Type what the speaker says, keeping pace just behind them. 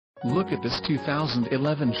Look at this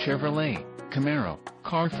 2011 Chevrolet Camaro.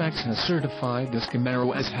 Carfax has certified this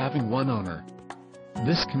Camaro as having one owner.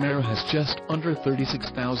 This Camaro has just under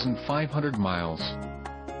 36,500 miles.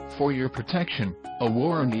 For your protection, a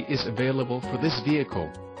warranty is available for this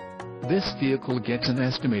vehicle. This vehicle gets an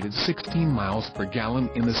estimated 16 miles per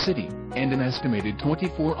gallon in the city, and an estimated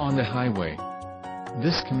 24 on the highway.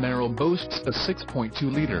 This Camaro boasts a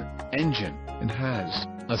 6.2-liter engine, and has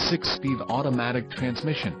a 6-speed automatic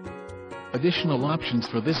transmission. Additional options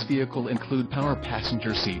for this vehicle include power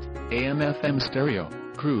passenger seat, AM/FM stereo,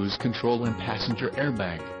 cruise control and passenger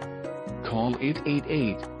airbag. Call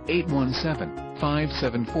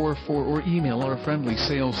 888-817-5744 or email our friendly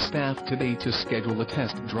sales staff today to schedule a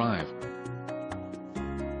test drive.